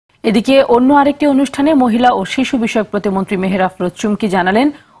এদিকে অন্য আরেকটি অনুষ্ঠানে মহিলা ও শিশু বিষয়ক প্রতিমন্ত্রী মেহের আফরোজ চুমকি জানালেন,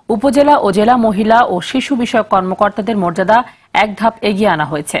 উপজেলা ও জেলা মহিলা ও শিশু বিষয়ক কর্মকর্তাদের মর্যাদা এক ধাপ এগিয়ে আনা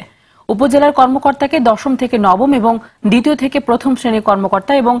হয়েছে। উপজেলার কর্মকর্তাকে দশম থেকে নবম এবং দ্বিতীয় থেকে প্রথম শ্রেণীর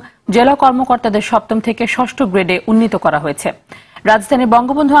কর্মকর্তা এবং জেলা কর্মকর্তাদের সপ্তম থেকে ষষ্ঠ গ্রেডে উন্নীত করা হয়েছে। রাজধানীর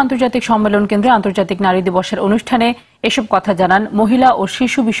বঙ্গবন্ধু আন্তর্জাতিক সম্মেলন কেন্দ্রে আন্তর্জাতিক নারী দিবসের অনুষ্ঠানে এসব কথা জানান মহিলা ও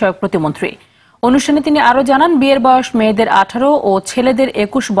শিশু বিষয়ক প্রতিমন্ত্রী। অনুষ্ঠানে তিনি আরো জানান, বিয়ের বয়স মেয়েদের 18 ও ছেলেদের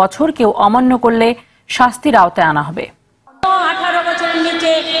 21 বছর কেউ অমান্য করলে শাস্তির আওতায় আনা হবে। 18 বছরের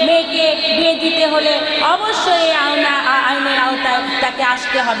নিচে মেয়েকে বিয়ে দিতে হলে অবশ্যই আইনের আওতায় তাকে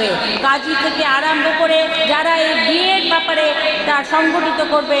আসতে হবে। কাজী থেকে আরম্ভ করে যারা এই বিয়ের ব্যাপারে তা সংগঠিত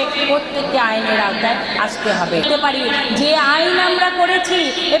করবে প্রত্যেককে আইনের আওতায় আসতে হবে। বলতে পারি যে আইন আমরা করেছি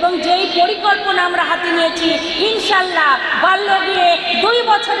এবং যেই পরিকল্পনা আমরা হাতে নিয়েছি, ইনশাল্লাহ বাল্য বিয়ে 2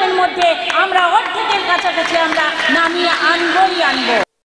 বছরের মধ্যে আমরা অর্ধেকের কাছাকাছি আমরা নামিয়ে আনবই আনবো।